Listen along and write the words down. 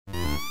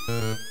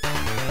Hello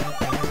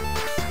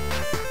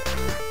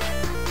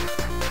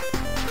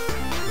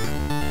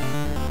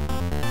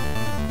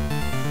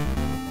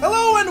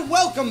and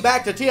welcome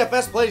back to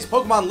TFS Plays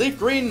Pokemon Leaf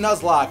Green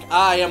Nuzlocke.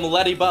 I am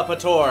Letty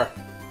Pator.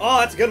 Oh,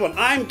 that's a good one.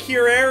 I'm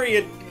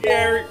Curariad.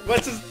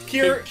 What's his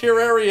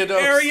Curariados.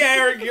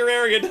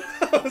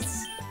 Curariados.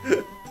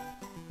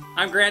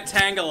 I'm Grant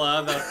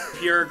Tangela, the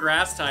pure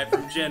grass type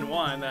from Gen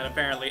 1 that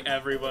apparently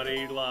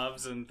everybody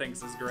loves and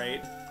thinks is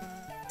great.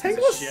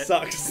 Tangela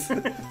sucks.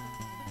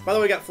 By the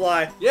way, we got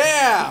Fly.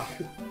 Yeah!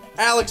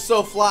 Alex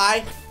so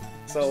fly.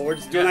 So we're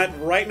just doing that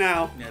right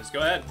now. Yeah, just go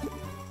ahead.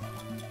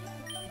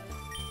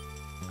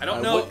 I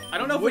don't know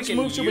if which we can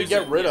move should we use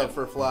get it rid yet. of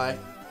for Fly?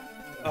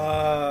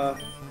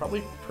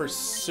 Probably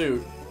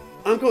Pursuit.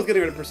 I'm cool with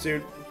getting rid of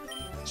Pursuit.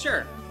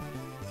 Sure.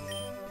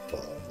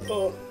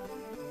 Oh.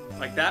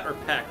 Like that or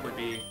Peck would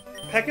be...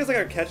 Peck is like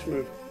our catch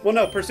move. Well,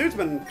 no, Pursuit's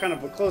been kind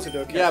of closer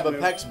to a catch move. Yeah, but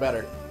Peck's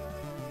better.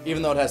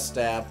 Even though it has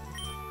Stab.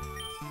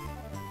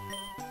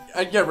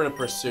 I'd get rid of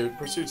Pursuit.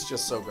 Pursuit's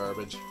just so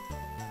garbage.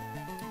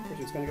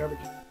 Pursuit's kind of garbage.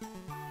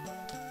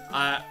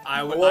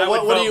 I would Well,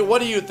 vote,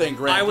 what do you think,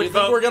 Grant? Do you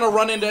think we're gonna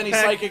run into any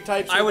Peck. psychic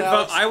types? I with would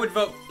Alex? vote. I would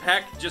vote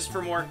Peck just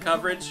for more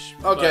coverage.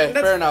 Okay,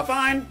 That's fair enough.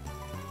 Fine.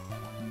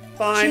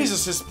 Fine.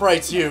 Jesus, his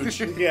sprite's huge.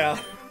 Yeah.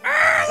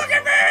 Ah, look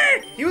at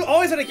me! He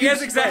always had a huge He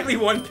has exactly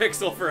sprite. 1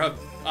 pixel for a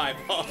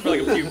eyeball, for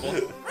like a pupil.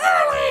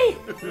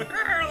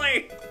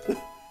 Early!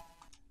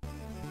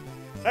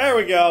 There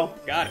we go.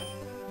 Got it.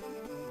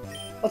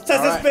 Let's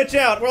test All this bitch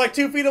out. We're like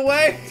 2 feet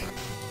away.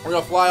 We're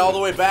gonna fly all the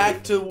way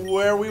back to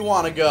where we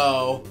want to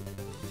go.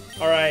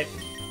 All right.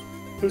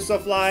 Who's so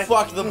fly?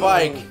 Fuck the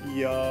bike. Yo. We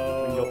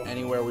can go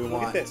anywhere we Look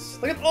want. at this.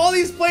 Look at all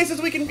these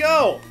places we can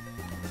go.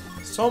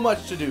 So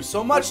much to do,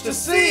 so much to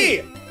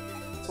see.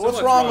 So what's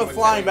much wrong wrong with with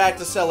flying getting back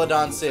to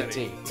Celadon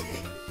City?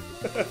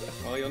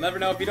 Well, you'll never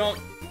know if you don't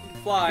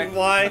fly.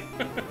 Why?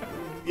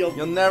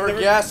 You'll never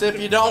guess if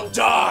you don't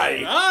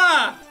die.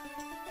 Ah!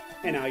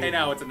 Hey now, Hey,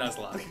 now it's a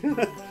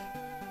Nuzlocke.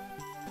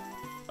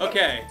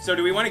 Okay, so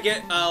do we want to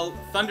get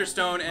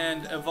Thunderstone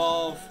and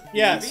evolve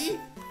Yes. Eevee?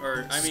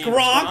 Or, I mean,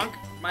 Skronk?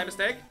 My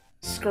mistake?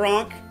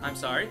 Skronk. I'm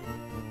sorry.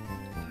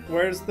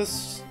 Where's the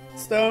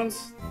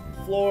stones?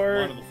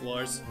 Floor. One of the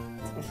floors.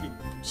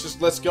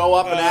 Let's go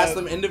up and ask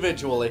them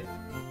individually.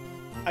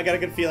 I got a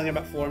good feeling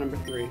about floor number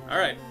 3.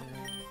 Alright.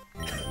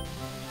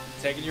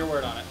 Taking your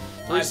word on it.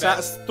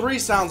 3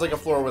 sounds like a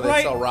floor where they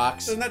Right. sell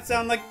rocks. Doesn't that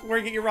sound like where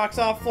you get your rocks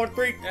off? Floor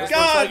 3. Yeah. This God!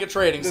 looks like a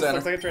trading This center.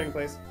 looks like a trading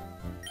place.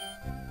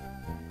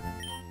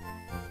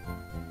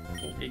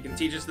 He can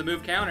teach us the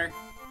move counter.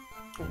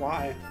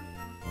 Why?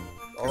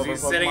 All of Because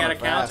he's our sitting Pokemon at a are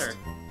fast.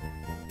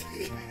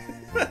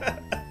 counter.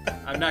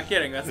 I'm not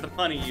kidding. That's the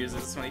pun he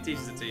uses when he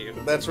teaches it to you.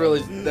 That's really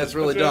dumb. It's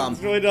really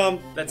dumb.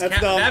 That's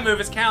dumb. That move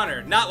is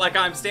counter, not like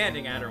I'm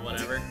standing at or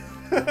whatever.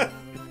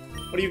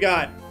 What do you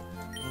got?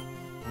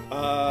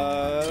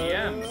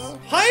 TMs.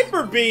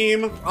 Hyper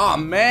Beam. Oh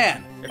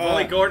man. If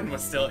only Gordon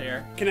was still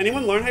here. Can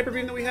anyone learn Hyper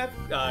Beam that we have?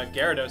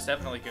 Gyarados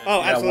definitely could.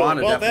 Oh, absolutely.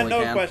 Wanda Well, then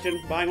definitely no can.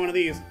 question. Buying one of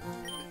these.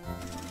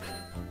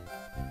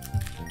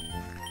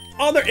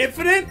 Oh, they're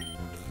infinite?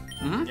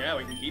 Yeah,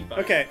 we can keep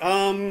buying. Okay,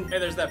 Hey,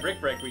 there's that brick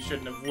break we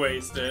shouldn't have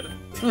wasted.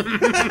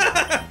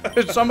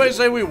 Did somebody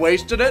say we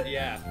wasted it?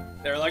 Yeah.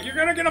 They're like, you're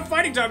gonna get a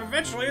fighting type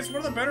eventually. It's one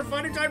of the better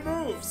fighting type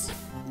moves.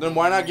 Then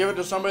why not give it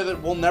to somebody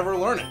that will never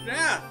learn it?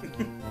 Yeah.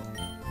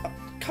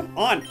 come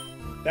on.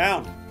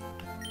 Down.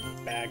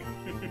 Bag.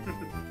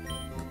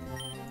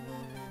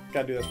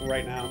 Gotta do this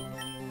right now.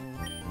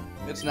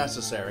 It's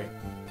necessary.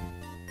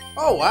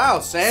 Oh wow,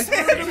 Santa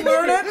can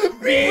learn it?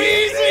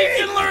 Weezy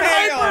can learn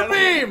Hang Hyper on.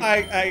 Beam!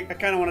 I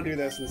kind of want to do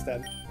this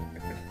instead.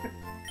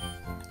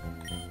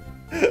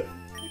 I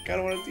kind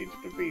of want to teach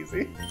it to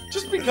Beezy.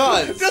 Just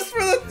because. Just for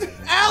the...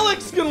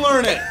 Alex can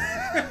learn it!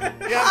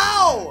 Yeah.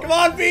 How? Come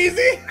on,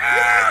 Beezy!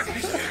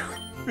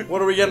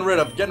 What are we getting rid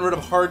of? Getting rid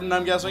of Harden,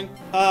 I'm guessing?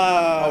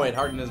 Oh wait,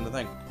 Harden isn't a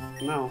thing.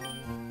 No.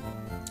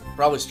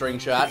 Probably String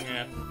Shot.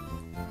 Yeah.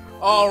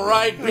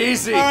 Alright,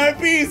 Beezy! Alright,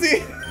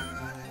 Beezy!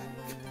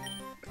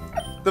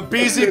 The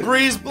Beezy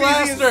Breeze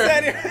Blaster!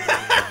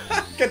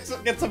 Get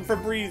some for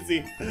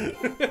Breezy. Good.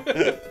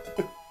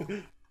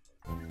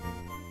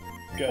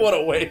 What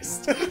a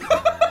waste. No,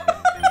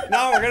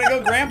 we're gonna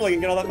go Grambling and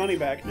get all that money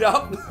back.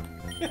 Yup.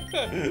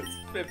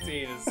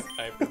 15 is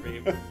Hyper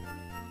Beam.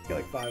 Let's get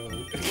like 5 of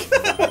them.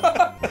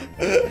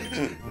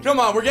 Come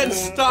on, we're getting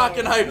stock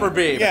in Hyper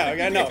Beam. Yeah,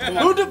 okay, no. Come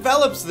on. Who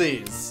develops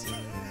these?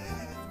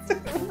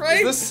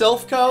 Right? Is this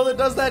Silphco that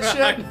does that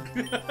shit?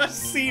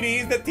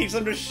 CDs that teach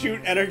them to shoot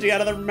energy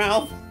out of their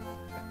mouth.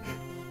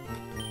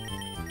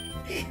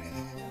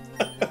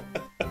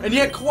 And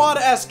yet Quad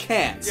S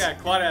can't. Yeah,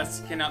 Quad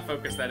S cannot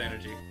focus that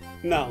energy.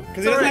 No,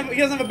 because he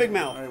doesn't have a big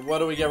mouth. Alright, what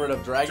do we get rid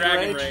of? Dragon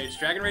Dragon Rage? Rage.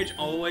 Dragon Rage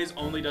always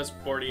only does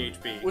 40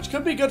 HP. Which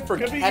could be good for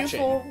Could be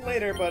catching. useful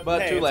later, but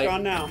hey, too late. it's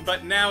gone now.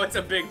 But now it's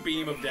a big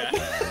beam of death.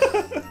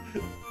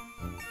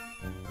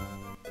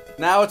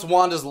 Now it's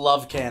Wanda's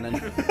love cannon.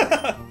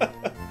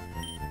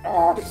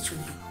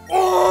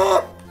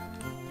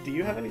 Do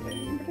you have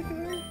anything in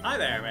particular? Hi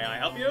there, may I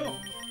help you?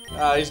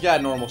 He's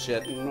got normal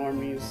shit.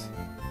 Normies.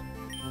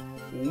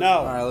 No.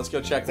 Alright, let's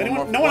go check one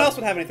more. No one else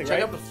would have anything,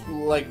 check right? up to,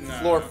 like,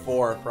 floor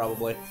 4,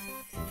 probably.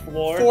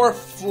 Floor?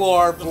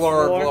 Floor.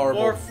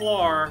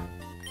 Floor.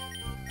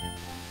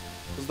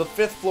 Because the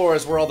 5th floor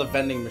is where all the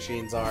vending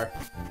machines are.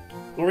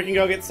 Well, we can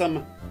go get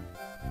some...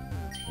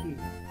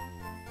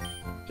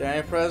 Got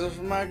any present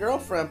for my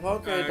girlfriend,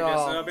 Poké I guess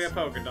Doll? it'll be a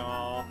Poké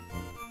Doll.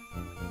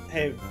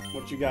 Hey,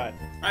 what you got?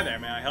 Hi there,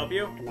 may I help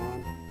you? Come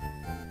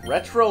on.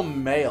 Retro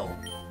mail.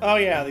 Oh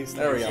yeah, these things.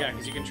 There we go. Yeah,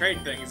 because you can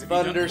trade things. If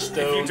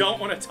Thunderstone. you don't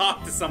want to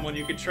talk to someone,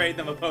 you can trade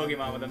them a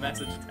Pokemon with a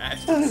message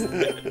attached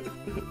instead.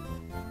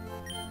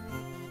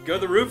 Go to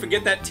the roof and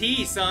get that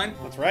tea, son.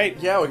 That's right.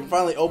 Yeah, we can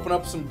finally open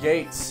up some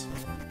gates.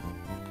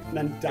 And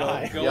then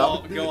die. Go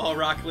all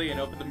Rock Lee and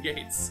open them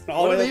gates.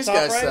 All the What way do to these the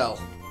top guys right?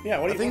 sell? Yeah,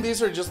 what do I you think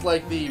these are just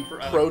like the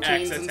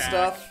proteins and attack.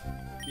 stuff.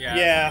 Yeah.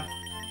 Yeah.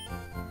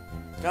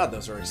 God,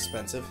 those are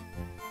expensive.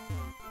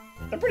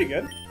 They're pretty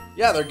good.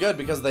 Yeah, they're good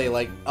because they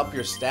like up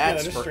your Yeah,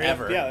 they're stats just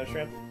forever. they're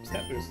straight up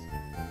stat boost.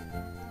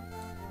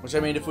 Which I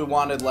mean, if we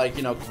wanted like,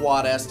 you know,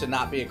 Quad S to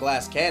not be a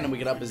glass cannon, we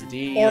could up his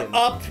D. Or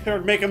and...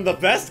 or make him the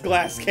best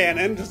glass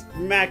cannon, just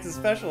max his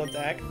special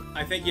attack.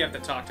 I think you have to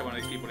talk to one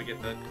of these people to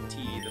get the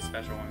tea, the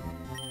special one.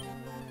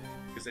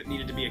 Because it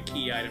needed to be a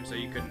key item, so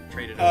you couldn't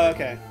trade it over. Oh,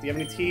 okay. Do you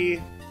have any tea?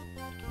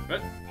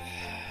 What?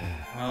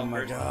 Oh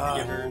my god.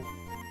 Give her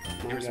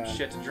Oh my some God.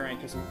 shit to drink.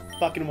 There's some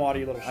fucking water,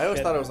 you little shit. I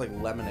always thought it was like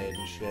lemonade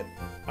and shit.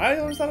 I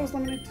always thought it was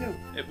lemonade too.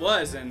 It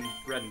was in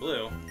red and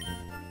blue.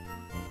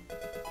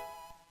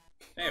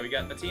 Hey, we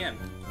got the TM.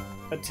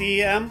 A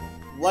TM?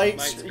 Light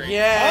Light screen.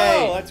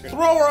 Yay! Oh, that's great.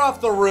 Throw her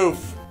off the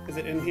roof! Is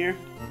it in here?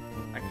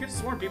 I could have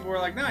sworn people were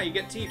like, nah, you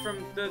get tea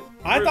from the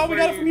I roof thought we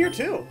where got it from here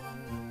too.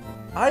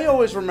 I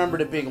always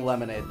remembered it being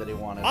lemonade that he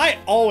wanted. I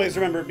always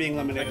remember it being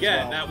lemonade Again,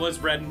 as well. that was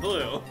red and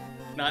blue.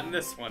 Not in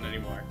this one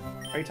anymore.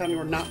 Are you telling me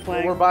we're not Well,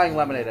 playing? we're buying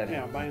lemonade anyway.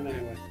 Yeah, we're buying it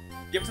anyway.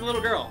 Give it to the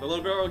little girl. The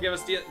little girl will give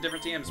us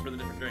different TMs for the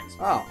different drinks.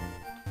 Oh.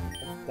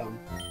 That's dumb.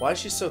 Why is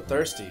she so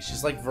thirsty?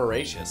 She's like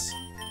voracious.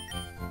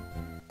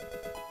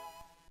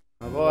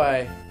 Oh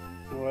boy.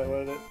 What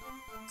is it?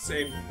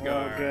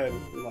 Safeguard. Oh,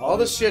 good. All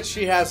the shit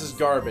she has is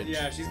garbage.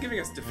 Yeah, she's giving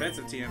us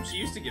defensive TMs. She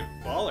used to give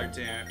baller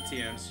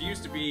TMs. She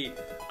used to be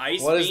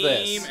Ice What is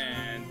Beam this?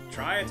 and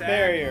Try Attack.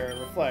 Barrier,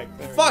 reflect.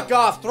 There we Fuck go.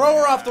 off! Throw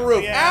her off the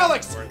roof! Yeah.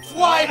 Alex!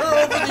 Fly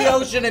her over the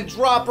ocean and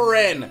drop her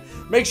in!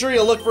 Make sure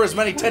you look for as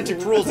many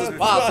tentacruels as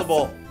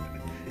possible.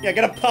 Yeah,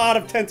 get a pod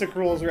of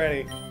tentacruels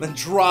ready. Then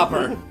drop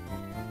her.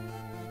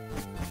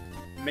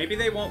 Maybe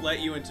they won't let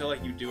you until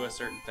like you do a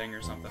certain thing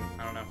or something.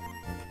 I don't know.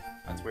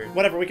 That's weird.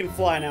 Whatever, we can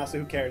fly now, so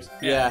who cares?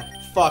 Yeah,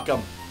 fuck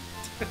them.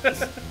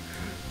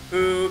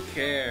 Who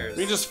cares?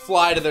 We just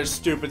fly to their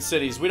stupid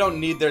cities. We don't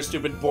need their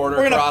stupid border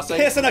We're gonna crossing.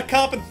 piss in a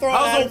cup and throw it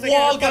at How's him a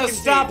wall to get gonna your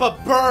stop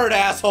fucking a bird,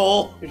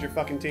 asshole? tea. Here's your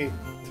fucking tea.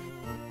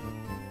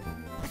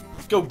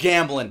 Let's go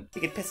gambling.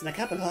 You can piss in a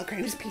cup and all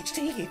Granny's peach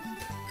tea.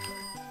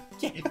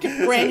 Yeah,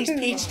 Granny's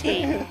peach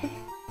tea. Alright,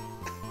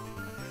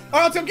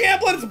 let's go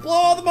gambling! Let's blow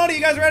all the money.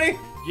 You guys ready?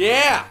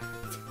 Yeah.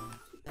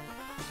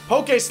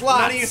 Poke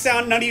slots.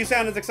 None of you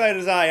sound as excited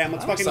as I am.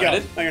 Let's I'm fucking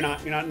excited. go. No, you're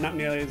not. You're not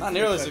nearly as Not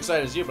nearly as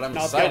excited as you, but I'm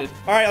No, let's excited. go.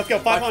 Alright, let's go.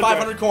 500.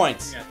 500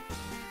 coins. Yeah.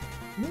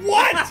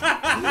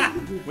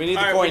 What? We need the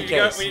Alright, coin we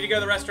case. need to go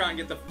to the restaurant and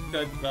get the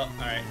well,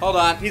 alright. Hold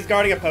on. He's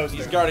guarding a poster.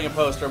 He's guarding a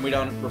poster, and we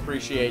don't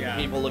appreciate Yeah.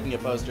 people looking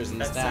at posters in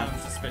this That town.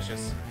 sounds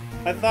suspicious.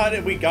 I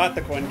thought we got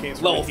the coin case.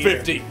 from Level the theater.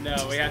 50.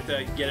 No, we have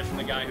to get it from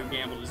the guy who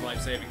gambled his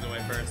life savings away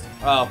first.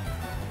 Oh.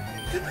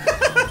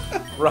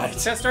 Right.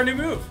 Test our new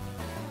move.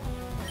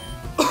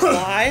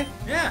 Fly?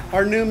 Yeah,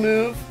 Our new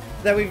move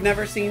that we've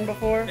never seen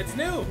before. it's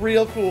new.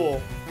 Real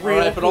cool. Real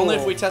Alright, but only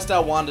if cool. we test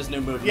out Wanda's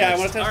new move Yeah, I next.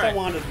 want to test Alright, out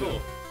Wanda's cool.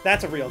 move.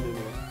 That's a real new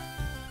move.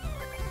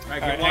 Alright, All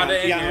get right, Wanda hang on.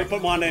 in Yeah, I'm here. gonna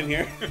put Wanda in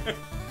here.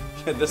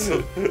 This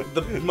is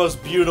the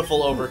most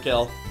beautiful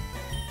overkill.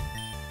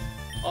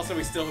 Also,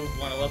 we still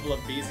want to level up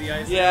BZ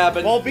Ice. Yeah,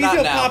 but Well, BZ not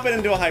will now. pop it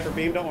into a hyper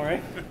beam. Don't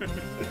worry.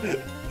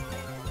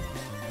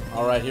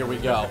 Alright, here we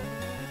go.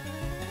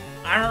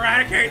 I'm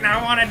eradicating.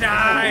 I want to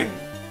die.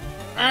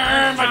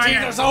 My teeth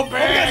are so You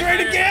guys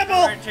ready to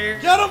gamble?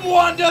 Get him,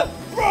 Wanda!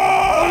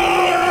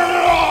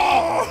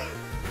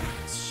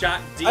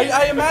 Shot deep.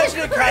 I imagine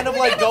it kind of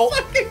like Go.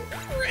 Fucking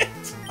crit.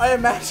 I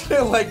imagine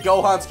it like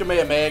Gohan's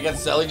Kamehameha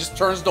against Cell. He just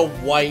turns to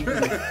white.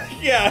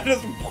 Yeah,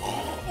 just.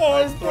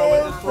 I'm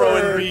Throw in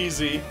perfect.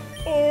 Beezy.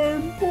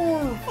 I'm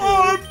perfect.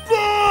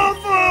 I'm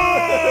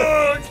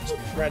perfect!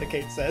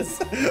 Eradicate says.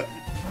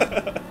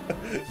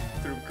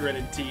 Through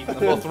gritted teeth. And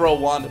we'll throw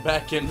Wanda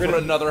back in for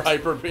another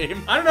hyper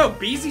beam. I don't know.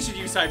 BZ should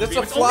use Hyper It's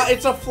Beam. a fly.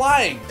 It's a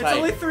flying It's type.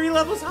 only 3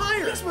 levels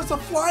higher. This was a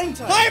flying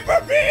type.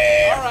 Hyper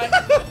beam! All right.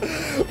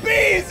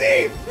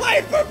 Beezy!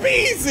 Hyper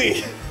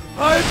Beezy!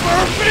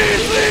 Hyper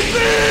Beezy!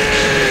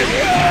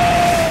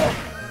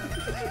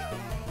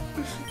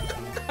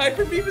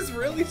 Hyper Beam is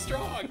really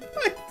strong.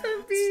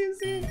 Hyper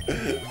Beezy!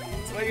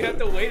 That's why you have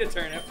to wait a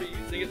turn after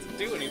using it to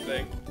do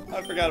anything.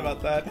 I forgot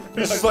about that.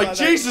 It's just like,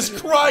 Jesus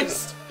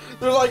Christ!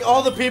 They're like,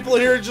 all the people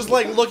here are just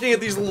like looking at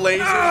these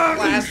lasers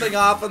blasting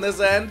off on this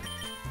end.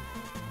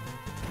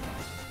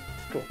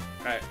 Cool.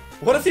 Alright.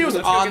 What if he was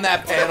Let's go on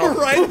get that panel?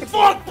 Right?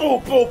 Fuck!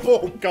 Boom! Boom!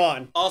 Boom!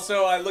 Gone.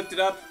 Also, I looked it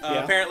up.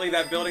 Yeah. Apparently,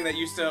 that building that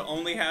used to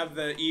only have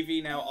the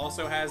EV now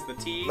also has the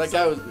T. Like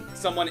so I was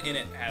someone in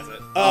it has it.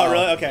 Oh,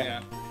 really? Okay.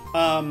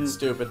 Yeah.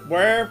 stupid.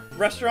 Where?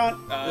 Restaurant?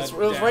 It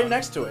was Down. right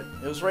next to it.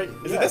 It was right.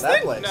 Is it yeah, this that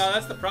thing? place. No,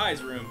 that's the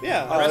prize room.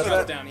 Yeah. The Oh, restaurant's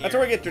that- down here. That's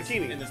where we get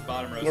Dratini. in this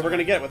bottom row. Where we're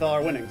gonna get it with all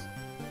our winnings.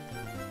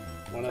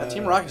 Yeah,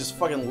 Team Rocket just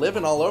fucking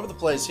living all over the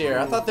place here.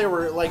 I thought they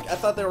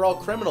were all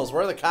criminals.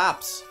 Where are the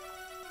cops?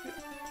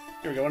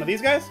 Here we go. One of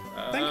these guys?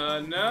 I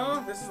think?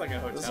 No, this is like a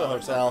hotel. This is a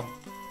hotel.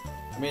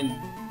 I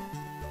mean,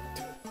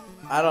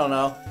 I don't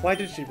know. Why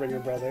did she bring her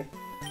brother?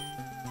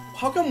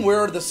 How come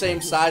we're the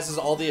same size as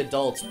all the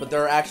adults, but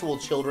they're actual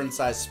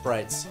children-sized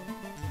sprites?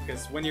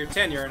 Because when you're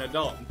 10, you're an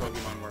adult in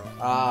Pokemon World.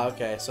 Ah,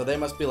 okay. So they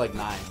must be like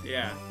 9.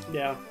 Yeah.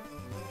 Yeah.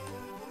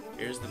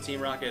 Here's the Team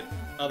Rocket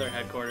other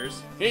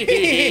headquarters.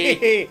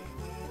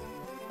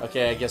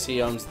 Okay, I guess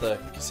he owns the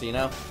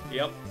casino.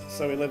 Yep.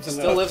 So he lives in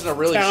Still lives in a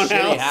really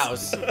shitty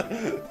house.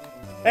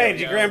 Hey,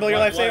 did you gamble your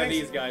life One of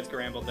savings? these guys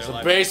gambled their The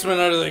life.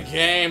 basement under the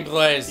game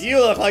place. You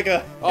look like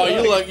a. Oh,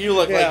 you look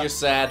Yeah. like you're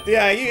sad.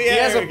 Yeah, yeah. He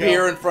has there a you go.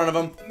 beer in front of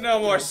him. No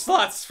more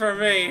slots for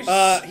me.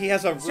 He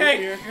has a root Take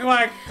beer.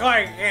 my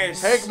coin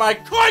case. Take my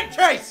coin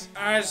case!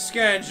 I'm just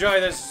gonna enjoy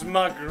this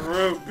smug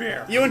root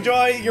beer. You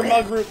enjoy your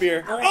mug root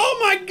beer. Oh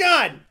my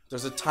god!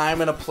 There's a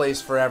time and a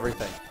place for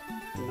everything.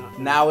 No.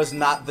 Now is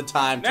not the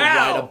time to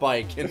Now! ride a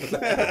bike into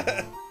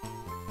that.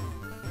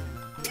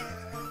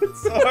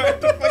 It's so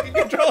hard to fucking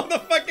control the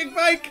fucking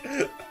bike.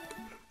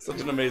 Such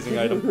an amazing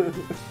item.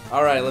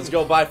 All right, let's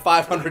go buy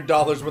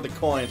 $500 worth of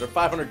coins, or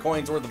 500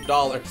 coins worth of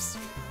dollars.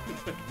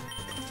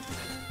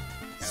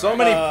 So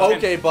many I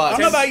Pokebucks. don't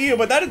know about you,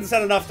 but that doesn't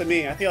sound enough to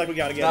me. I feel like we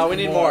gotta get. No, we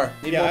need more.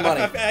 Need more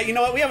money. You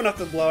know what? We have enough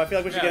to blow. I feel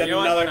like we should Yeah, get you know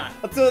what? another. Why not?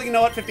 Let's do. You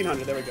know what?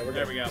 1,500. There we go. We're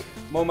There good. we go.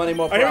 More money,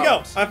 more All right, here we go.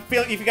 problems. I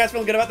feel. If you guys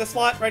feeling good about this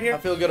slot right here. I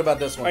feel good about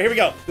this All one. right, here we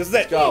go. This is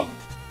it. Go.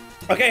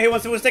 Okay, who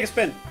wants to take a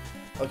spin?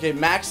 Okay,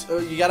 max.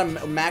 You gotta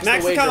max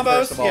Max the the wager combos.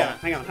 first of all. Yeah.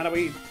 Hang on. How do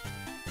we?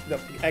 The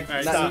egg. All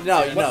right, Stop. no,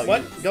 What? no,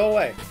 What? you- Go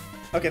away.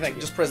 Okay, thank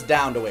you. Just press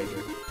down to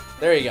wager.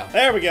 There you go.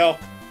 There we go.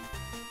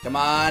 Come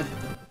on.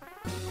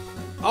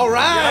 All All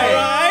right.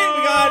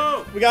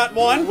 right, we got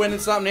one. Winning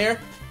something here.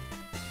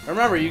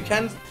 Remember, you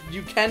can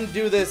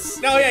do this.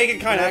 No, yeah, you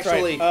can kind of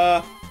Actually-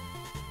 Right.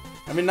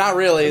 I mean, not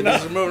really. No.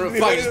 This is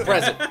moving. Fuck, just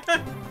press it.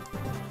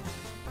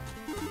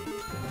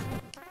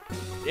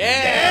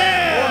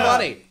 Yeah. More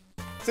money.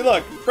 See,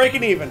 look,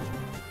 breaking even.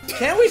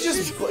 Can't we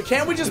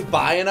just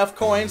buy enough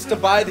coins to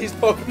buy these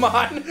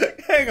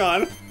Pokemon? Hang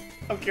on.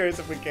 I'm curious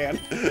if we can.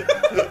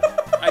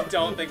 I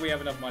don't think we have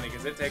enough money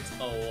because it takes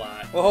a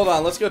lot. Well, hold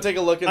on. Let's go take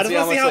a look I and just see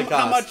how want much to they see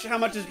cost. how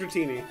much is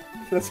Dratini.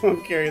 That's what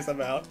I'm curious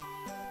about.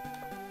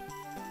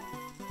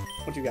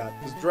 What you got?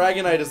 Because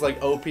Dragonite is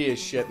like OP as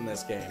shit in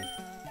this game.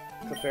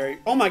 Clefairy.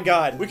 Oh my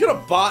god. We could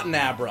have bought an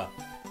Abra.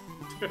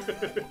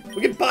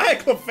 We could buy a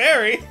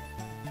Clefairy,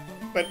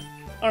 but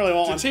I don't really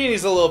want one.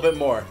 Dratini's a little bit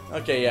more.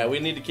 Okay, yeah, we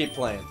need to keep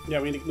playing.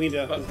 Yeah, we need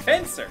to. But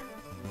Pinsir.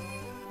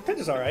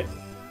 Pinter's alright.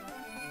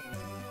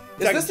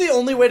 Is this the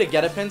only way to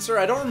get a Pinsir?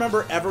 I don't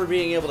remember ever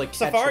being able to catch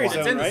Safari one.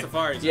 Zone. It's in the right?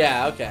 Safari Zone.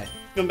 Yeah, okay.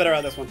 Feeling better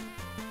about this one.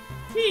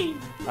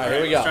 All right,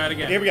 here we go. Let's try it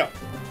again. Okay, here we go.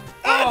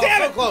 Ah, Oh,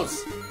 damn so it!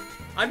 close.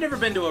 I've never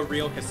been to a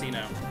real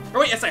casino. Or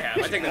wait, yes I have.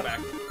 I take that back.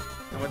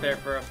 I went there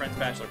for a friend's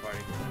bachelor party.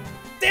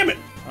 Damn it!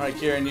 All right,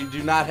 Kieran, you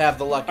do not have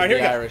the luck of All right, here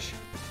the we go. Irish.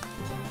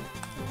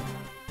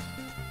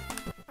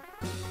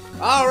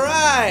 All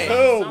right.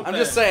 Boom. I'm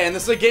just saying,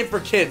 this is a game for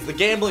kids. The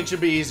gambling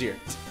should be easier.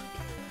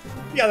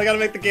 Yeah, they gotta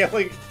make the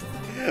gambling.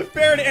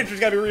 Barrier to entry's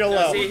gotta be real No,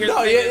 low. see, here's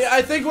No, the thing is-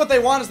 I think what they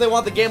want is they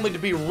want the gambling to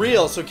be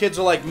real, so kids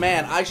are like,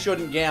 man, I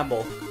shouldn't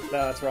gamble.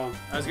 No, that's wrong.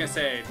 I was gonna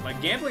say,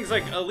 like, gambling's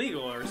like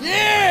illegal or something.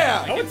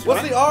 Yeah! Like, it's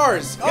What's the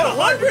R's? Got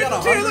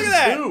 102, look at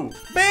that!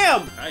 102.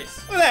 Bam!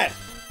 Nice. Look at that!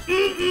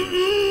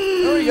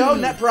 There we go,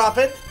 net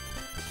profit.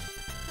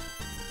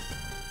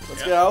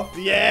 Let's Yep. go.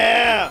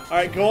 Yeah!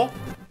 Alright, cool.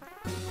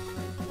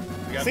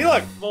 We got See,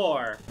 look.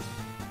 4.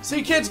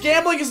 See, kids,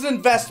 gambling is an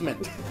investment.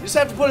 You just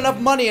have to put enough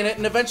money in it,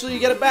 and eventually you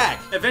get it back.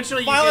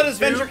 Eventually, you File it get as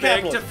too venture big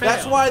capital. to fail.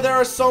 That's why there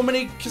are so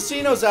many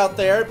casinos out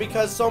there,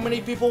 because so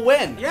many people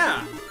win.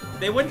 Yeah,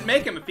 they wouldn't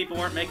make them if people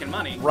weren't making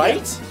money.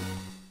 Right?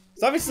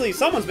 So obviously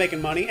someone's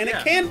making money, and Yeah.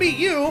 it can be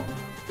you.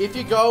 If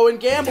you go and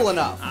gamble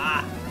enough.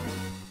 Ah,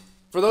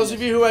 For those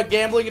of you who have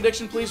gambling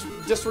addiction, please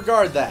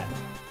disregard that.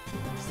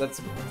 That's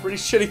a pretty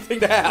shitty thing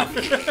to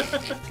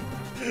have.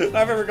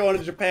 I remember going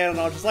to Japan, and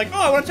I was just like, oh,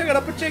 I want to check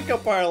out a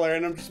pachinko parlor,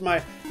 and I'm just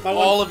my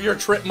All of your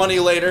trip money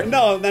later.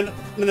 No, and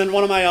then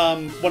one of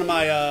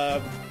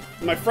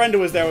my friend who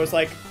was there was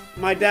like,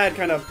 my dad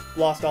kind of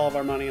lost all of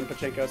our money in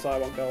pachinko, so I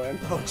won't go in.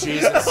 Oh, I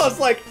Jesus. was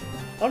like,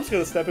 I'm just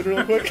gonna step in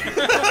real quick.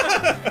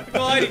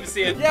 well, I didn't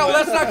see it. Yeah, well,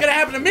 that's not gonna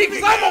happen to me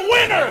because I'm a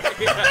winner!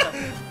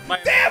 Yeah.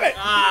 Damn it!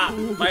 Ah,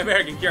 my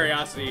American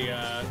curiosity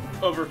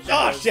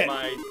overshadows shit.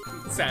 my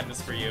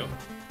sadness for you.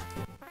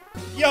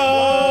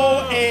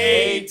 Yo,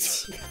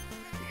 8.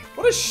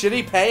 What a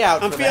shitty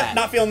payout I'm for that.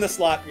 not feeling this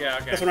slot. Yeah,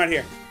 okay. This one right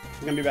here.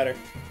 gonna be better.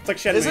 It's like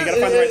Shenmue. Is You it,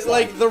 gotta find the right slot.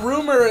 like the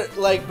rumor,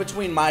 like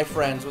between my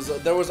friends, was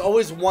there was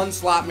always one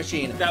slot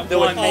machine that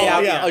would pay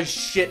out a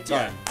shit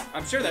ton. Yeah.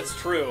 I'm sure that's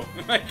true.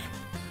 Like,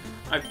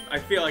 I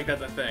feel like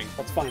that's a thing.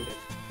 Let's find it.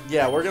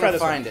 Yeah, we're gonna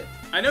find it.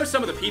 I know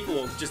some of the people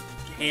will just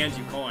hand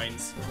you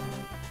coins.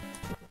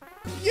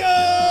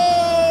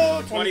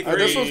 Yo! 23.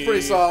 This one's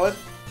pretty solid.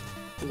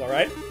 Is all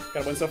right?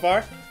 Got a win so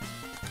far. 1,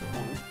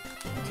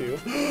 2.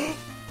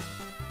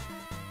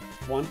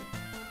 1.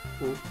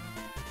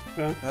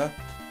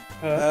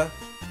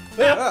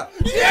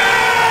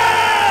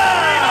 Yeah!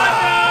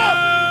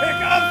 Here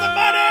comes the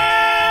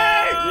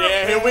money!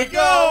 Yeah, here we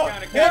go!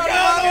 Here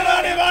comes the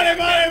money!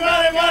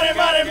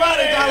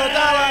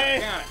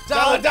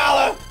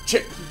 Dollar!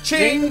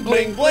 Ching,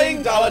 bling,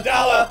 bling,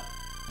 dollar.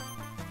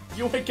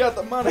 You ain't got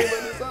the money, but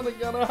it's only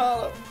gonna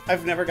holler.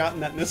 I've never gotten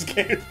that in this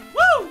game.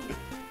 Woo!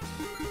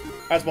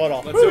 That's about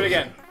all. Let's do it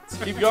again.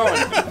 Let's keep going.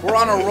 We're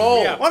on a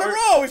roll. Yeah. On a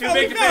roll! We Too found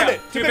big to found fail.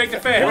 it! Too big to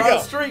fail. We're Here we on a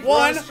go. streak. One.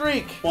 We're on a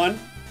streak. 1.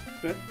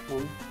 Good.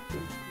 1.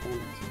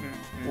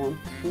 1.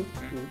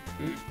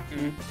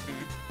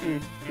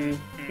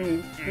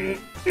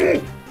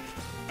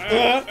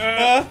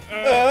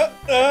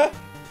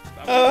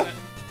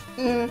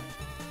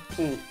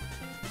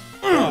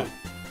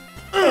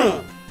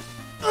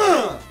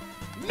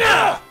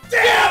 No!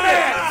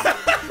 Damn it!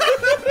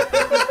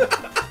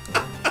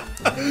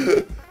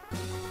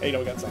 Hey, you know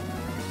we got some.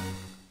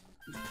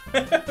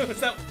 Was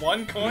that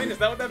one coin? Is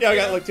that what that? Yeah, we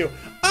got like 2.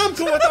 I'm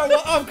cool with that one.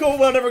 I'm cool with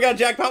whatever. We got a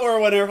jackpot or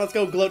whatever. Let's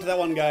go gloat to that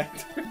one guy.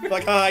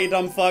 Like, ha, you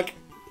dumb fuck.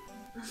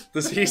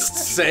 Does he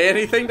say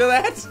anything to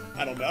that?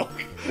 I don't know.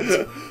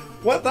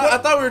 I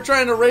thought we were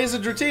trying to raise a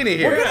Dratini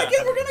here. We're gonna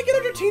get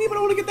a Dratini, but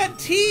I want to get that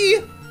T.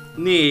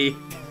 Knee.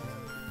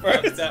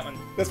 It's that one.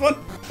 This one?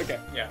 Okay.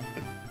 Yeah.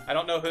 I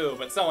don't know who,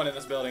 but someone in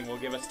this building will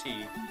give us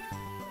tea.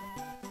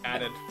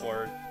 Added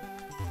for.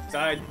 So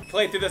I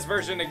played through this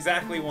version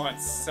exactly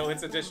once, so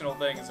its additional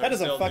things are That is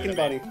still a fucking new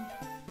to me. bunny.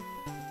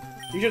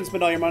 You shouldn't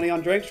spend all your money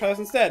on drinks. Try this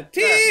instead.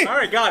 Tea. Yeah,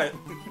 alright, got it.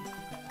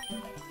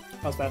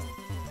 That was fast.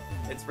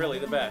 It's really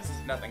the best.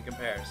 Nothing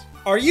compares.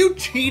 Are you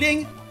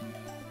cheating?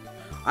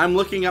 I'm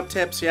looking up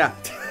tips, yeah.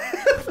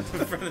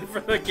 for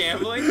the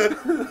gambling?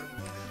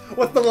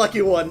 What's the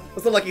lucky one?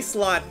 What's the lucky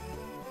slot?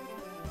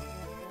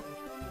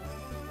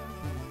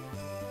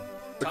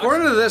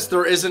 According to this,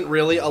 there isn't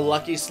really a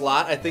lucky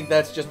slot. I think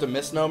that's just a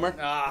misnomer.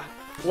 Ah.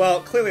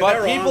 Well, clearly But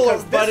they're people, wrong,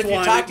 'cause but this if you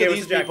one talk to gave us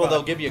these a people, jackpot.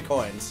 they'll give you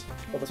coins.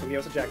 Well, this one gave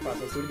us a jackpot, so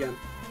let's do it again.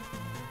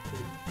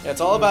 Yeah, it's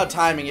all about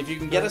timing. If you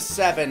can get a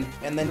 7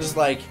 and then just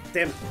like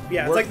Damn it.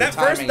 Yeah, it's work like the that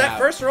first timing out.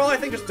 first roll I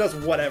think just does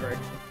whatever.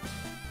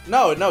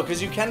 no,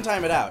 because you can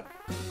time it out.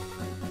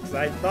 'Cause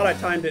I thought I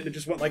timed it and it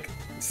just went like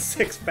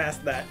 6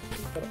 past that.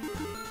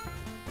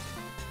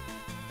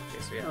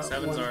 Okay, so yeah,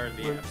 sevens are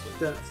the absolute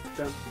best.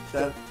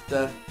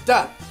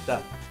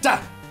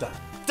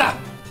 Da.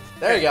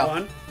 There you go.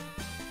 1.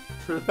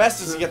 The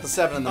best is to get the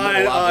 7 in the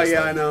middle. Oh obviously.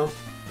 yeah, I know.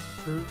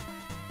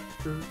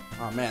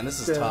 Oh man, this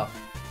is tough.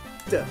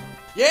 Duh.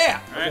 Yeah.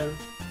 Alright.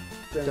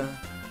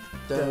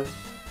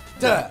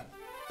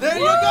 There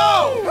you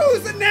go.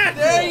 Who's the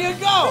natural? There you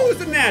go. Who's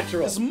the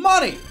natural? It's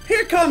money.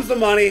 Here comes the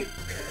money.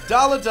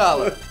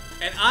 Dollar.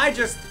 And I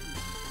just,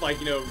 like,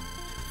 you know,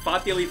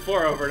 fought the Elite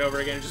Four over and over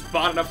again and just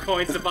bought enough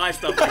coins to buy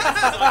stuff.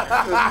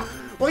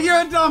 Well,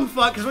 you're a dumb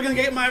fuck, because we're gonna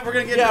get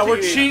Yeah,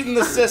 we're cheating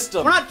the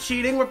system. We're not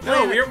cheating, we're No,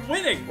 playing. we're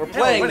winning. We're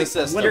playing the winning.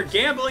 system. You're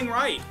gambling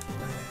right.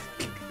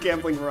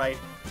 gambling right.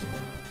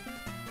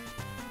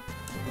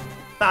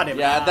 Ah, damn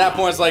it. Yeah, at that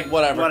point it's like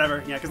whatever.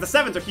 Whatever, yeah, because the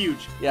 7s are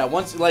huge. Yeah,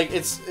 once like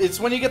it's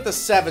when you get the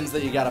 7s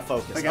that you gotta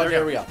focus. Okay,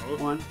 here we go.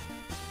 1,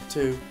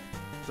 2,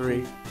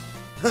 3.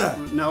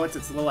 no, it's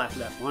a little after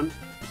that. 1,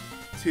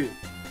 2,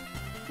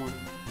 1.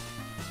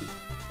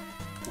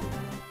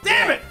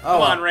 Damn it! Oh, Come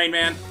well. on, Rain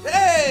Man.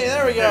 Hey,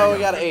 there we go. We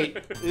got an 8.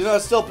 You know, it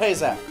still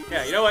pays out.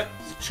 Yeah, you know what?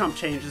 Chump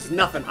change is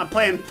nothing. I'm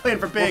playing for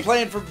We're big.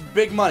 playing for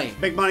big money.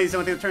 Big money's the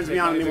only thing that turns me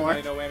on Big anymore.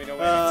 money, no whammy, no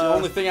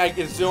whammy.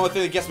 It's the only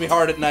thing that gets me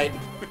hard at night.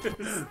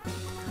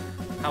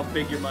 How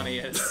big your money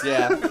is.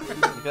 Yeah,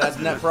 because that's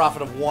net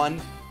profit of 1.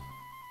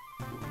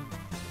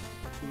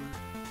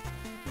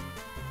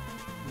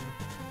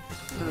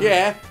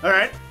 Yeah. All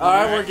right. All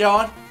right, we're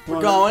going.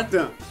 We're going.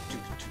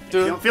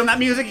 Feeling that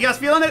music? You guys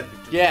feeling it?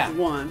 Yeah.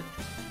 1.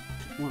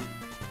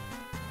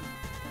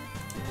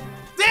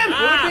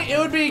 Damn it! It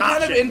would be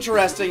kind of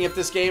interesting if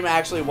this game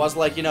actually was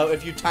like, you know,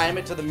 if you time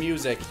it to the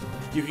music,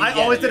 you can I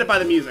get always it. did it by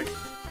the music.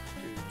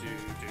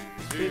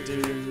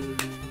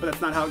 But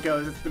that's not how it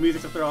goes. It's the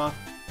music's a throw off.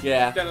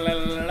 Yeah.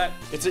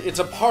 It's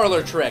a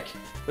parlor trick.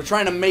 They're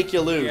trying to make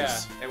you lose. Yeah,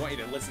 they want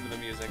you to listen to the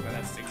music, but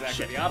that's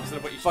exactly the opposite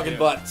of what you should Fucking do.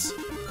 butts.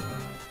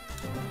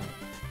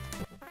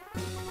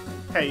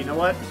 Hey, you know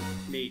what?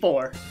 Neat.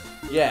 4.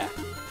 Yeah.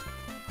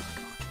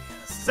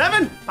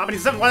 7! Papa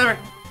needs 7, whatever.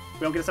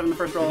 We don't get a 7 in the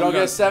first roll. You don't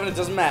get a 7, it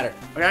doesn't matter.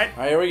 Okay? All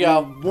right, here we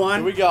go. 1.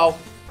 Here we go.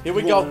 Here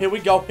we go. One. Here we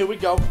go. Here we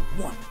go.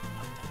 1.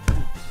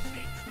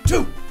 2.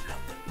 Nothing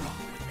wrong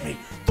with me.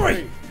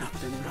 3.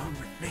 Nothing wrong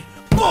with me.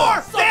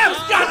 4. Sam's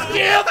got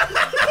killed.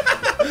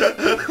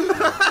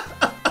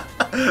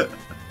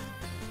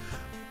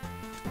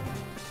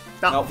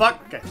 No, Nope.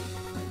 fuck. Okay.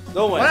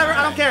 No way. Whatever,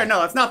 I don't care.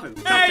 No, it's nothing.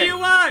 It's Hey, okay. you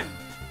won!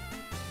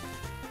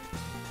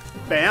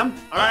 Bam.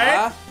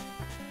 Alright.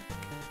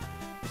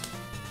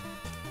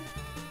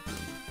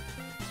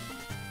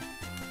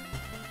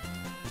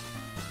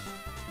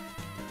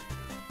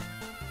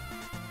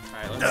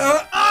 Alright, let's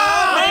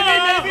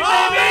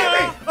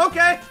Maybe.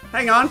 Okay.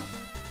 Hang on.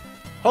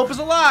 Hope is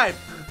alive.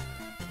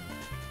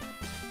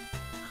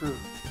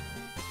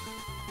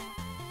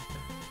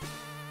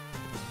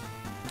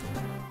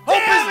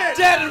 Hope is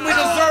dead and we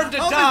deserve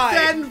to Hope die. is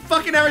dead and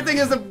fucking everything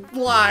is a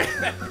lie.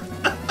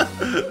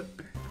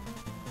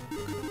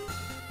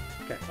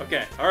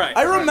 Okay, alright.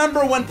 I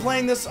remember when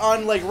playing this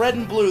on like red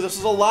and blue, this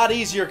was a lot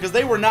easier because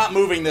they were not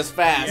moving this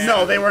fast. Yeah.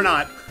 No, they were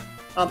not.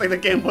 I don't think the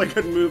Game Boy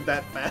could move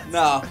that fast.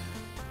 No.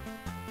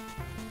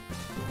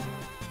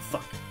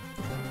 Fuck.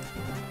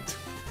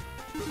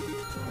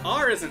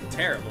 R isn't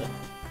terrible.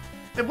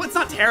 It's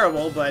not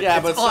terrible, but Yeah,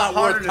 it's but it's a lot not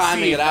harder worth to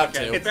timing see. it out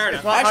Okay, to. fair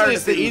enough. a lot harder Actually, to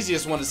it's the see.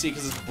 easiest one to see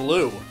because it's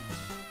blue.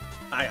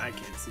 I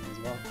can't see as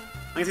well.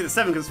 I can see the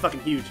 7 because it's fucking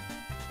huge.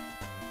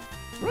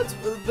 What's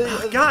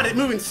God, it's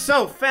moving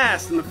so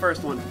fast in the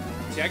first one.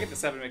 See, I get the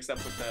 7 mixed up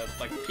with the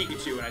like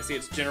Pikachu and I see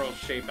its general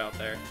shape out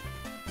there.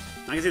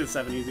 I can see the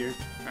 7 easier.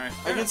 Alright.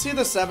 I can see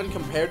the 7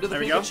 compared to the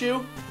There we go.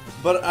 Pikachu,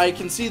 but I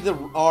can see the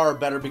R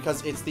better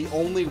because it's the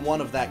only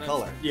one of that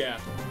color. Yeah.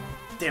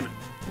 Damn it.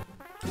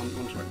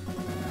 One short.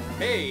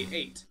 Hey,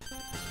 8.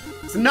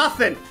 It's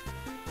nothing!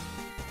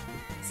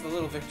 It's a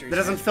little victory. That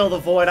doesn't fill the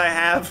void I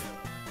have.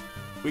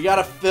 We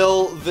gotta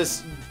fill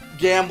this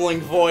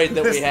gambling void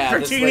that This we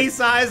have.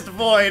 Dratini-sized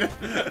void.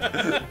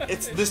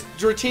 It's this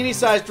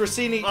Dratini-sized,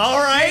 Dracini-shaped All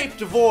right.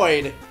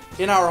 void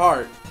in our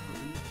heart.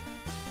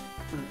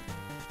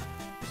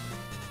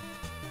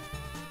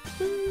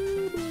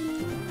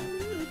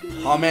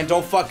 Oh man,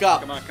 don't fuck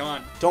up. Come on, come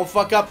on. Don't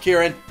fuck up,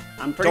 Kieran.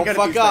 I'm pretty Don't good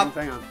fuck at these up.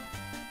 things. Hang on.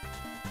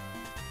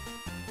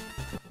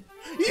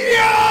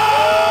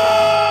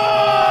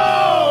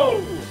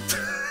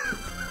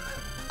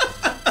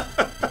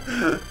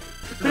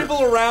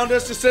 People around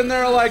us just sitting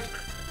there like,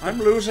 I'm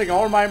losing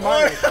all my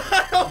money.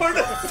 We're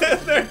just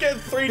sitting there getting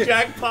 3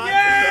 jackpots.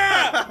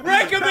 Yeah!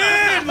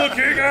 Recommend! The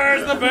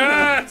Kicker's the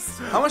best!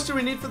 How much do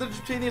we need for the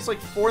Dratini? It's like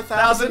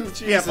 4,000?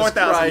 1,000? Yeah, Jesus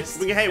 4,000. Christ.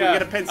 We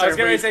get a pincer. I was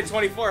gonna say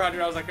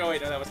 2,400. I was like, oh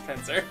wait, no, that was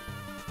Pincer.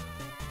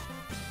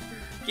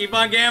 Keep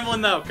on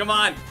gambling though. Come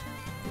on.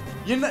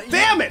 You know,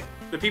 Damn it!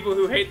 The people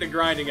who hate the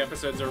grinding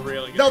episodes are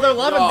really good. No, they're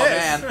loving Oh, this.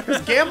 man.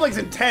 Because gambling's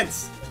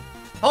intense.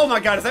 Oh my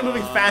god, is that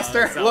moving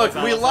faster? so- Look,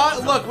 we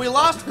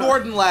lost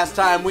Gordon last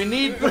time. We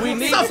need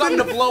something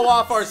to blow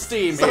off our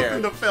steam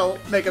Something here. to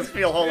make us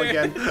feel whole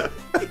again.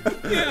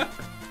 Yeah.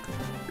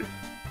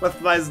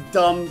 Left by his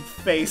dumb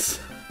face.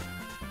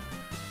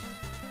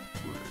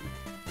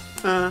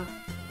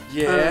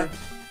 Yeah.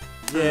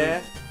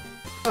 Yeah.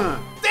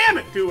 Damn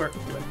it! Do it.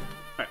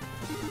 Alright.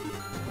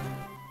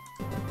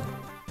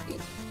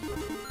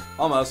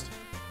 Almost.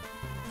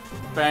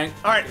 Bang.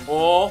 Alright.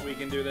 Oh. We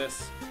can do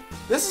this.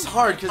 This is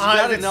hard because you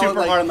gotta It's know super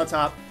like. hard on the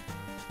top.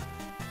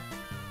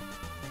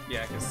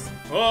 Yeah, because.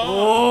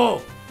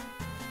 Oh.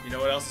 You know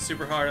what else is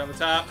super hard on the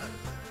top?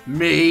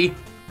 Me.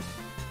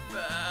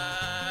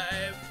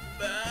 God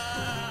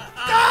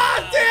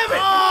damn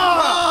it!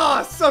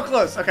 Oh, so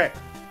close. Okay.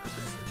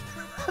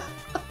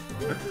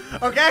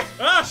 Okay.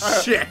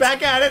 Ah, Shit.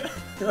 Back at it.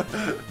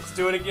 let's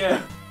do it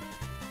again.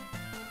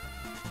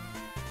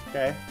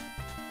 Okay.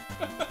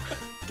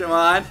 Come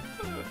on.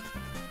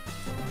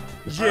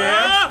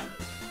 Yeah.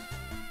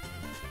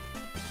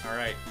 All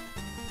right.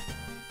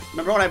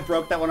 Remember when I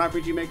broke that one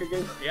RPG Maker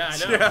game? Yeah, I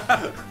know.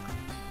 Yeah.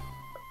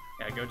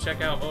 Yeah, go check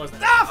out. What was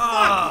that?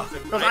 Ah,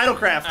 fuck! It was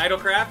Idlecraft.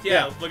 Idlecraft?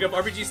 Yeah. Yeah. Look up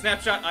RPG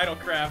Snapshot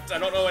Idlecraft. I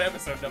don't know what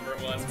episode number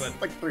it was, but.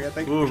 Like 3, I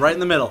think. Ooh, right in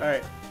the middle.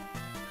 Alright.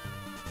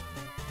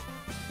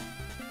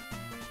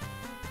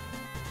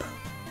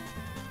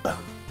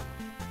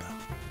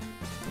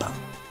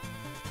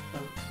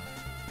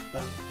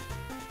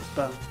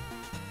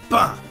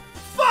 Bah.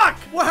 Fuck!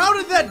 Well, how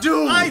did that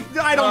do? I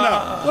don't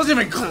know. wasn't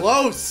even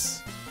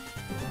close.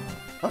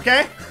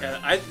 Okay.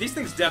 Yeah, these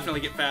things definitely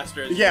get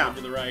faster as you Yeah. move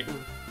to the right.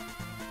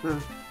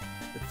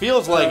 It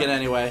feels like it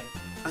anyway.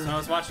 So I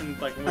was watching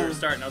like when we were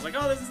starting, I was like,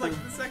 oh, this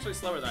is actually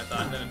slower than I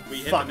thought. And then we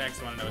hit Fuck. the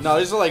next one, and it was No,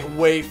 these are like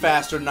way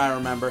faster than I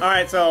remember.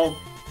 Alright, so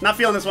not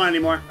feeling this one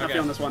anymore. Not Okay.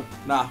 feeling this one.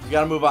 Nah, you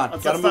gotta move on.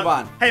 Gotta move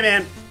on. Hey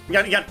man, you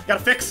got a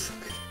fix?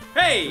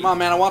 Hey! Come on,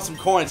 man. I want some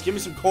coins. Give me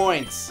some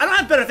coins. I don't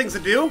have better things to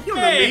do. You don't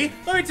know Hey! me.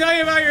 Let me tell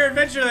you about your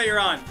adventure that you're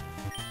on.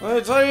 Let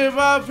me tell you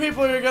about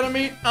people you're gonna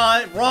meet.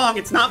 Wrong.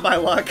 It's not by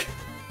luck.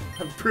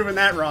 I've proven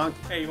that wrong.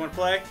 Hey, you want to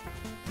play?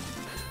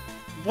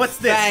 What's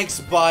this? Thanks,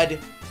 bud.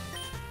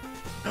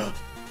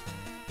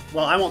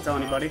 Well, I won't tell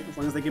anybody. As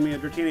long as they give me a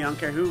Dratini, I don't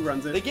care who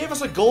runs They it. gave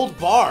us a gold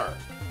bar.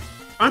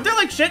 Aren't there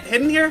like shit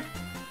hidden here?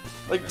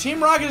 Like,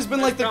 Team Rocket has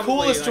been like the There's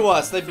coolest probably, to like,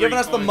 us. They've 3 given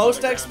us the coins most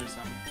on the XP. ground or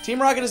something. Team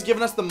Rocket has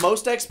given us the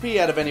most XP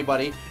out of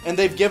anybody, and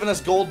they've given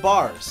us gold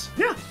bars.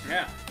 Yeah.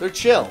 Yeah. They're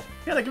chill.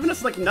 Yeah, they're giving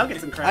us like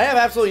nuggets and crap. I have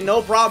absolutely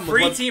no problem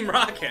Free with Team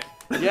Rocket.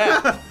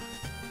 Yeah.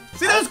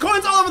 See, there's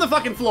coins all over the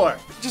fucking floor.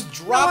 Just No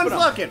dropping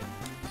one's them. looking.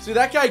 See,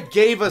 that guy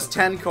gave us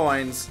 10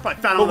 coins,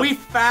 Probably found him but on we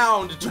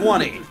found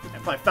 20. I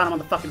probably found him on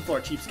the fucking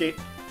floor, cheapskate.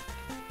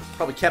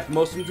 Probably kept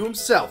most of them to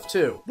himself,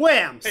 too.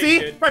 Wham! Hey, See?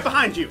 kid. Right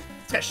behind you.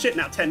 This guy's shitting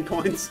out 10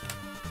 coins.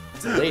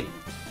 It's a lady.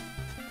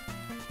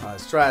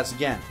 Let's try this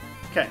again.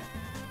 Okay.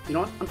 You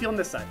know what? I'm feeling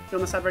this side.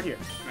 Feeling this side right here.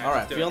 All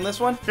right, feeling this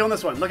one? Feeling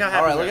this one. Look how happy.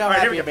 All right, look how here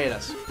happy we you go. made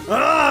us.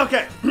 Oh,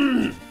 okay.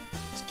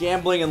 It's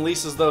gambling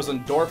unleashes those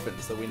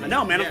endorphins that we need. I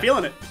know, man. Yeah. I'm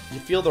feeling it. You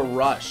feel the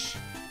rush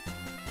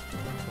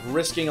of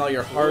risking all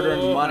your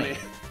hard-earned Oh, money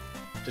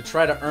to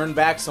try to earn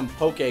back some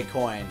Poke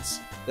coins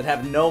that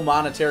have no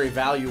monetary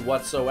value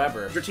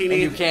whatsoever. Dratini.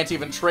 And you can't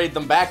even trade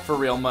them back for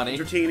real money.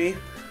 Dratini.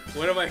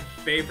 One of my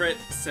favorite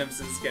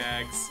Simpsons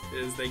gags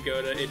is they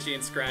go to Itchy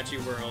and Scratchy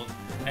World,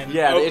 and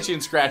Yeah, the Itchy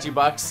and Scratchy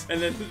bucks. and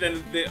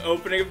then the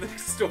opening of the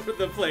store,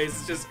 the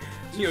place is just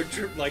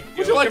like.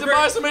 Would you like to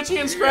buy some Itchy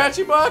and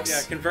Scratchy bucks?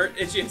 Yeah, convert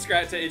Itchy and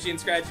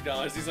Scratchy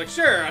dollars. He's like,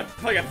 sure,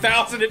 like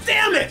 1,000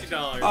 Damn it!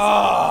 dollars.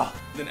 Ah,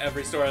 Then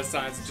every store has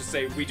signs that just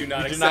say, we do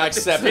not do not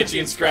accept Itchy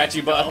and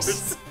Scratchy bucks.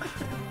 dollars.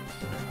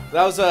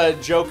 that was a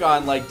joke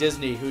on like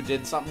Disney, who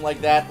did something like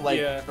that like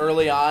Yeah.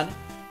 early on.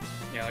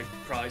 Yeah, like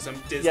probably some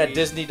Disney. Yeah,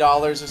 Disney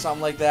dollars or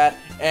something like that,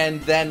 and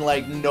then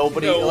like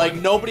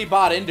nobody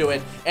bought into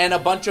it, and a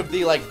bunch of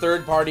the like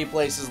third-party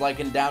places like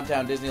in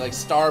downtown Disney, like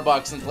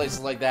Starbucks and places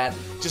like that,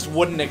 just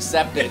wouldn't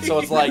accept it. So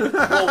it's like,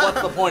 well,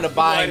 what's the point of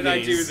Why buying did I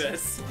do these?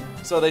 this?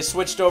 So they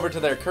switched over to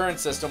their current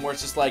system, where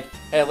it's just like,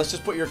 hey, let's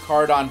just put your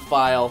card on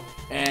file,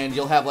 and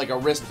you'll have like a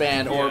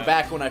wristband, or Yeah.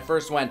 back when I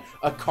first went,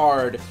 a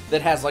card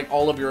that has like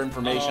all of your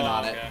information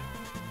on it. Okay.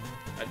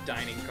 A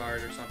dining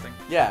card or something.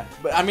 Yeah,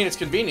 but I mean it's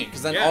convenient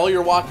because then Yeah. all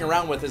you're walking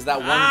around with is that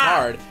one Ah.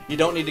 card. You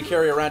don't need to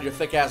carry around your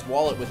thick-ass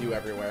wallet with you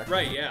everywhere.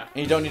 Right, yeah.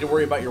 And you don't need to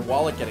worry about your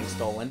wallet getting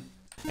stolen.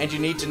 And you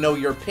need to know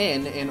your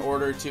PIN in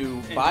order to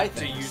And buy to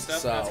things. use stuff,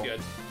 so that's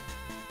good.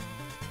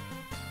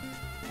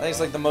 I think it's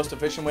like the most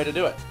efficient way to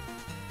do it.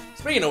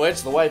 Speaking of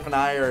which, the wife and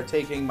I are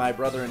taking my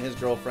brother and his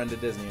girlfriend to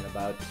Disney in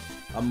about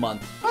a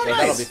month. Oh, so nice.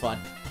 that'll be fun.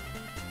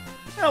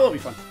 Yeah, it'll be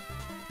fun.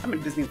 I've been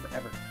to Disney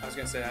forever. I was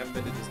gonna say, I haven't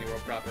been to Disney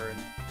World proper in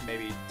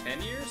maybe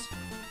 10 years?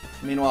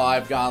 Meanwhile,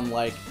 I've gone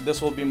like,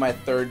 this will be my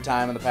third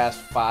time in the past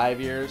 5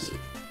 years.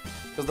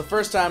 Because the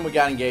first time we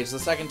got engaged, the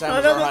second time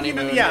was our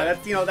honeymoon. Yeah,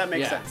 that's, that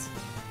makes Yeah. sense.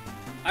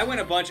 I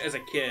went a bunch as a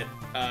kid.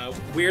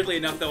 Weirdly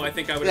enough, though, I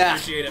think I would Yeah.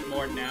 appreciate it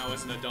more now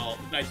as an adult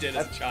than I did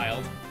as a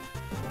child.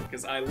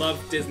 Because I love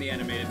Disney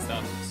animated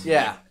stuff.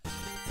 Yeah.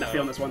 Not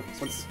feeling this one.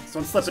 This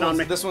one's slipping on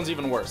me. This one's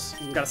even worse.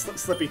 Got a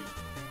slippy.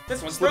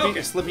 This one's Slippy,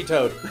 broken. Slippy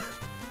Toad.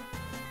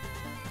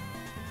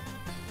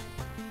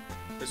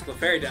 There's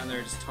Clefairy down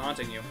there just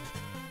taunting you.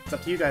 It's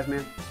up to you guys,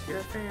 man. You're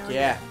a failure.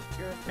 Yeah.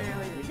 You're a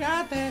failure. You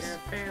got this. You're a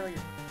failure.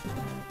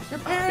 Your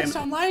parents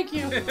don't like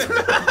you.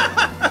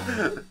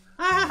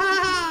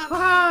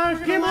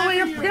 Gamble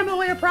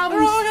away your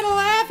problems. They're all gonna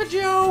laugh at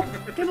you.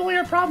 Gamble away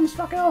your problems,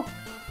 fucko.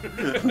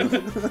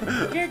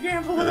 Can't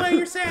gamble away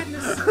your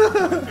sadness.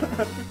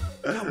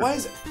 Why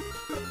is it?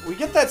 We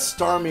get that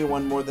Starmie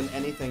one more than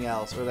anything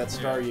else, or that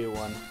Star U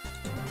one.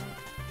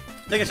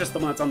 I think it's just the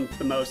one that's on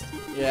the most.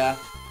 Yeah,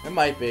 it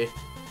might be.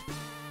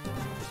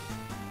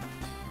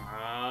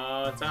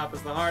 Oh, top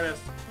is the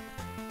hardest.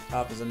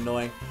 Top is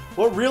annoying.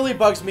 What really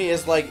bugs me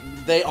is like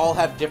they all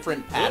have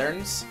different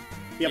patterns.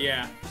 Yep.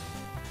 Yeah.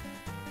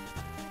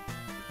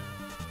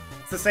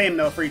 It's the same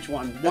though for each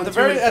one. At the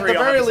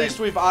very least,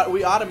 we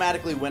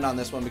automatically win on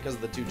this one because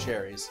of the 2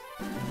 cherries.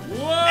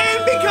 Whoa!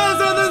 And because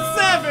of the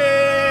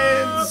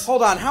 7s!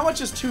 Hold on, how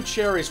much is 2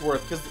 cherries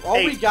worth? Because all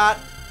we 8. got.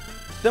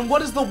 Then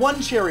what is the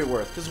 1 cherry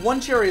worth? Because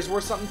 1 cherry is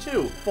worth something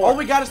too. 4. All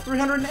we got is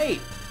 308.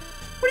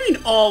 What do you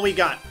mean all we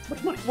got?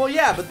 Much money? Well,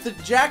 yeah, but the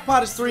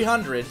jackpot is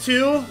 300.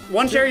 2.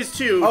 1 cherry is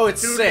 2. Oh,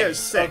 it's 2 6. is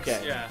 6.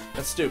 Okay. Yeah.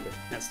 That's stupid.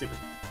 That's stupid.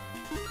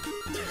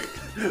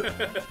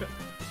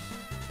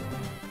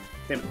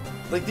 Damn it.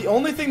 Like the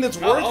only thing that's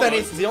worth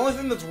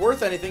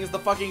anything is the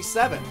fucking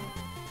 7.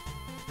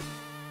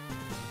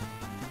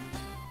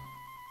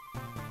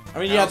 I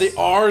mean, yeah, the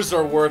R's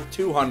are worth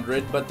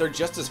 200, but they're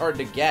just as hard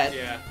to get.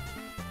 Yeah.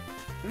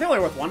 They're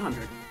only worth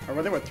 100. Or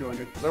were they worth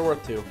 200? They're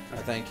worth 2, I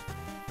think.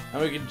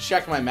 And we can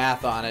check my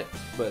math on it,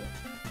 but...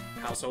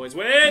 House always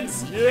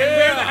wins! Yeah! And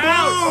we're the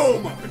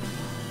house! Boom!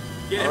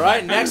 Get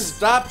Alright, in next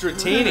stop,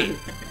 Dratini.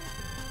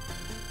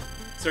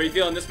 So are you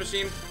feeling this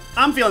machine?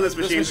 I'm feeling this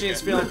This machine.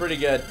 machine's feeling pretty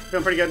good.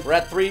 Feeling pretty good. We're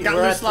at Got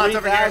loose slots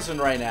over here. 3,000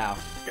 right now.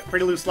 Got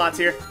pretty loose slots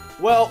here.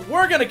 Well,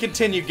 we're gonna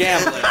continue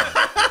gambling.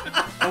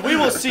 And we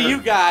will see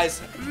you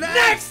guys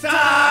next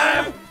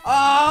time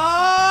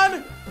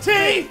on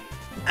TFS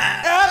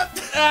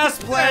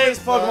Plays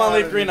Pokemon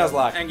Leaf Green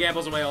Nuzlocke. And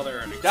gambles away all their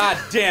earnings. God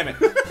damn it.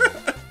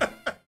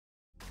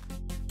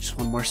 Just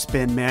one more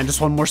spin, man. Just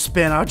one more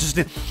spin. I'll just...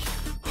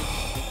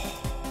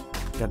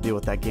 Gotta deal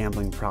with that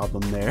gambling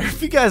problem there.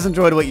 If you guys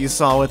enjoyed what you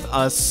saw with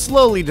us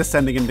slowly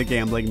descending into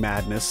gambling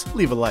madness,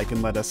 leave a like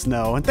and let us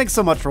know. And thanks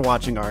so much for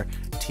watching our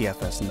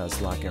TFS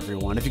Nuzlocke,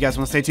 everyone. If you guys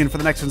want to stay tuned for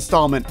the next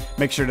installment,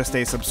 make sure to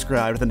stay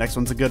subscribed. The next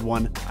one's a good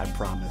one, I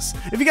promise.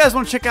 If you guys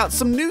want to check out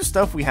some new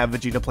stuff, we have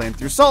Vegeta playing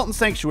through Salt and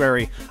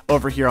Sanctuary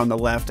over here on the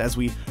left as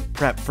we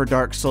prep for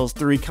Dark Souls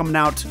 3 coming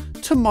out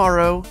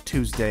tomorrow,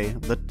 Tuesday,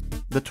 the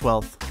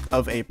 12th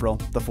of April,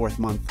 the 4th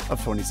month of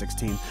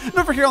 2016. And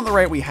over here on the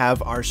right, we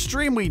have our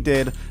stream we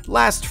did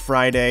last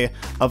Friday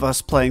of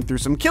us playing through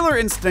some Killer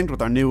Instinct with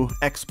our new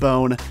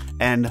X-Bone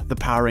and the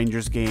Power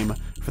Rangers game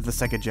for the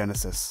Sega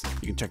Genesis.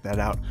 You can check that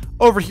out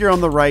over here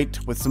on the right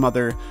with some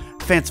other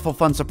fanciful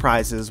fun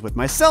surprises with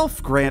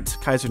myself, Grant,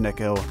 Kaiser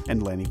Neko,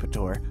 and Lanny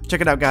Pator.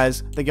 Check it out,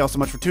 guys. Thank you all so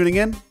much for tuning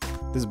in.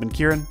 This has been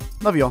Kieran.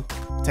 Love you all.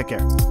 Take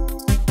care.